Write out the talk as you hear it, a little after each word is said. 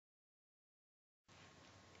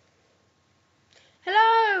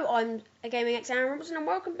I'm a Gaming X Aaron Robertson and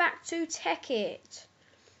welcome back to Tekkit.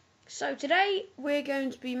 So today we're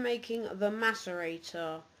going to be making the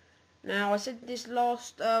macerator. Now I said this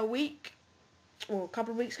last week, or a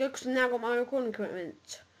couple of weeks ago, because I've now got my own recording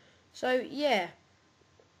equipment. So yeah.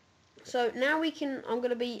 So now I'm going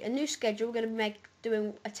to be a new schedule. We're going to be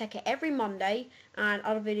doing a Tekkit every Monday and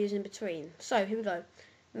other videos in between. So here we go.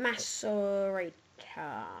 Macerator.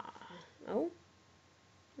 Oh,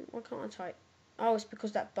 why can't I type? Oh, it's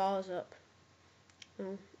because that bar's up.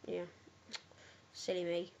 Oh, yeah. Silly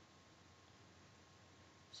me.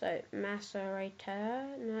 So,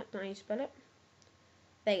 macerator. No, that's not how you spell it.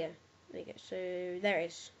 There you go. There you go. So, there it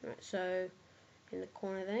is. Right, so, in the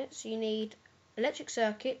corner there. So, you need electric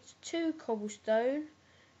circuits, 2 cobblestone,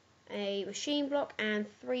 a machine block, and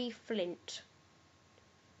 3 flint.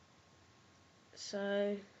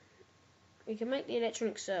 So, we can make the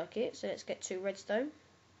electronic circuit. So, let's get 2 redstone.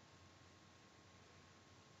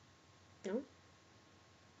 No.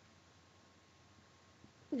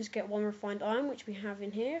 Let's get 1 refined iron, which we have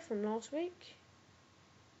in here from last week.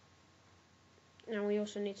 Now we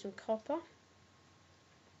also need some copper.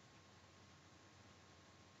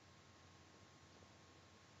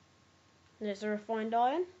 There's the refined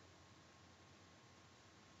iron.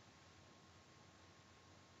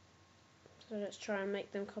 So let's try and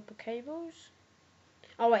make them copper cables.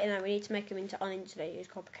 Oh wait, no, we need to make them into uninsulated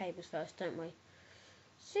copper cables first, don't we?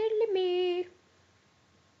 Silly me.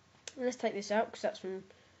 Let's take this out because that's from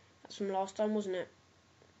last time, wasn't it?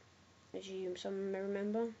 As you some may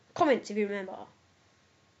remember. Comments if you remember.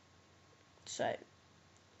 So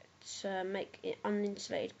let's make it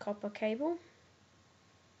uninsulated copper cable,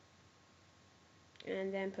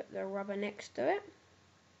 and then put the rubber next to it.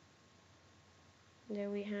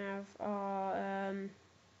 There we have our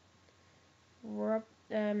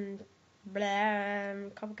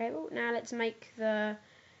copper cable. Now let's make the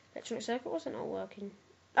electronic circuit. Wasn't all working?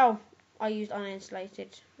 Oh, I used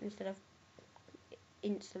uninsulated instead of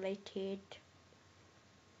insulated.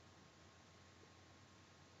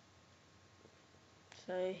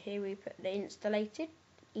 So here we put the insulated.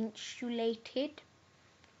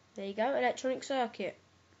 There you go, electronic circuit.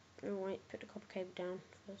 Oh wait, put the copper cable down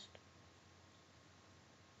first.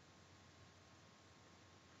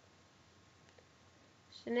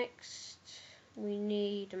 So next we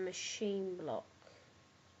need a machine block.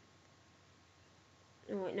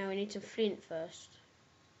 Oh wait, no, we need some flint first.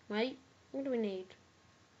 Wait, what do we need?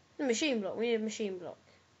 The machine block. We need a machine block.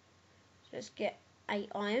 So let's get 8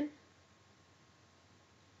 iron.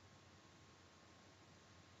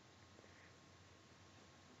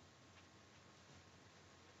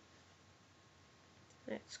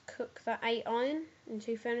 Let's cook that 8 iron in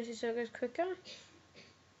 2 furnaces so it goes quicker.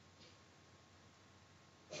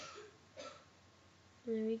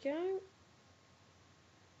 There we go.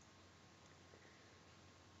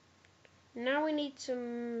 Now we need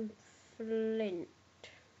some flint.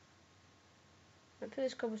 I'll put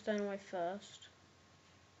this cobblestone away first.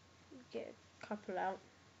 Get a couple out.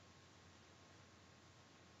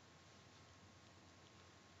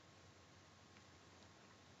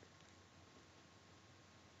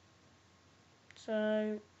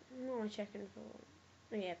 So, what am I checking for?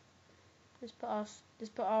 Oh yeah, let's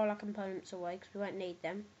put all our components away because we won't need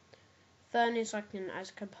them. Furnace I can as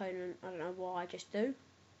a component. I don't know why, I just do.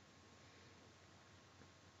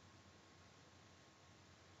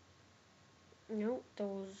 Nope,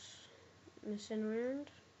 doors messing around.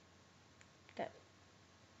 Go.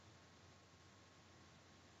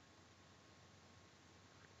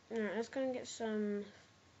 Alright, let's go and get some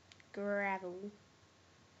gravel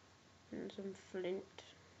and some flint.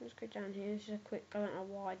 Let's go down here. This is a quick. I don't know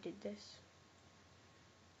why I did this.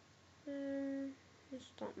 Let's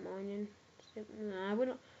start mining. No, we're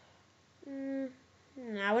not. No,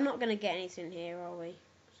 we're not going to get anything here, are we?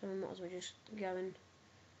 So we might as well just go and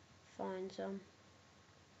find some.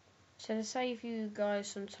 So to save you guys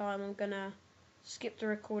some time, I'm going to skip the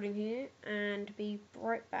recording here and be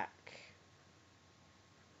right back.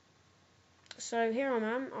 So here I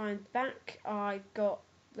am. I'm back. I got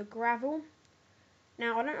the gravel.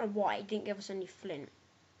 Now I don't know why it didn't give us any flint.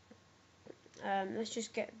 Let's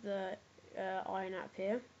just get the iron up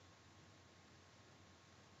here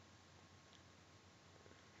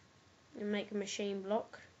and make a machine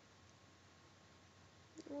block.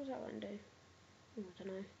 What was that one do? Oh, I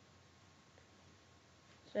don't know.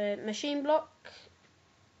 So machine block.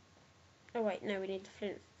 Oh wait, no, we need the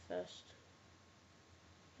flint first.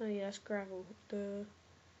 Oh yeah, that's gravel.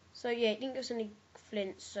 So yeah, it didn't give us any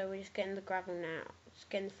flint, so we're just getting the gravel now. Just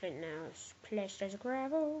getting the flint now. Let's place those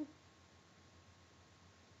gravel.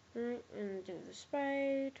 Right, and do the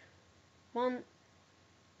spade. 1,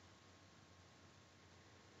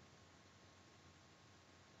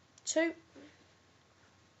 2.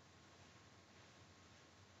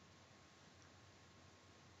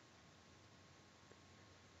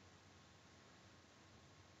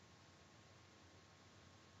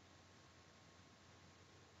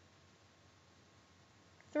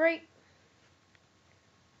 Three.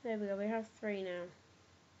 There we go, we have 3 now.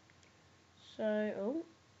 So, oh,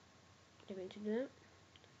 didn't mean to do that.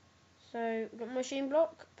 So, we've got my machine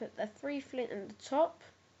block, put the 3 flint at the top,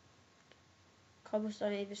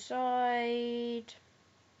 cobblestone either side,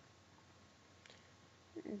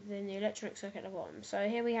 then the electronic circuit at the bottom. So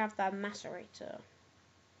here we have the macerator.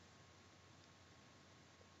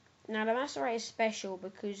 Now the macerator is special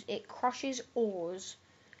because it crushes ores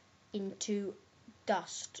into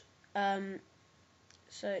dust.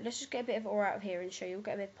 So let's just get a bit of ore out of here and show you. We'll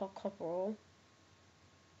get a bit of copper ore.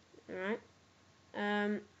 Alright.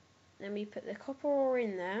 Then we put the copper ore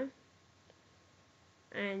in there.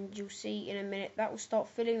 And you'll see in a minute that will start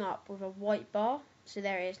filling up with a white bar. So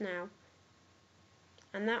there it is now.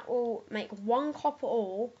 And that will make 1 copper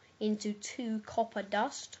ore into 2 copper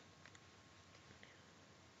dust.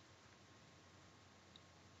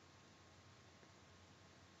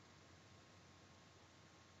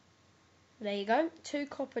 There you go, 2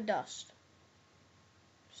 copper dust.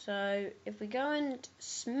 So if we go and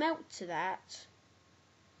smelt to that,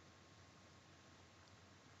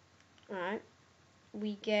 right,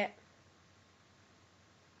 we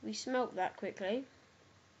smelt that quickly.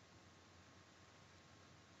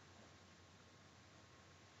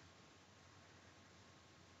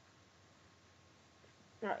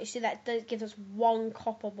 Right, you see that does give us 1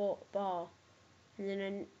 copper bar, and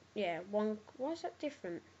then yeah, 1. Why is that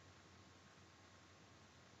different?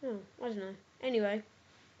 Oh, I don't know. Anyway,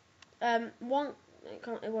 1.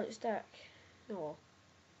 It won't stack. Oh well.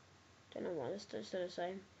 Don't know why it's still the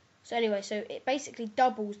same. So anyway, so it basically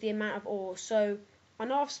doubles the amount of ore. So I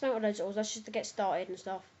know I've smelted loads of ores. That's just to get started and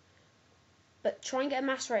stuff. But try and get a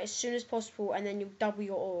macerate as soon as possible, and then you'll double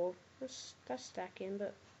your ore. That's stacking,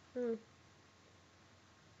 but oh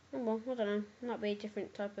well, I don't know. Might be a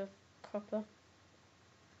different type of copper.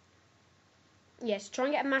 Yes, try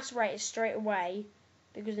and get a macerator straight away,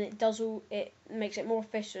 because it makes it more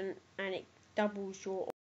efficient and it doubles your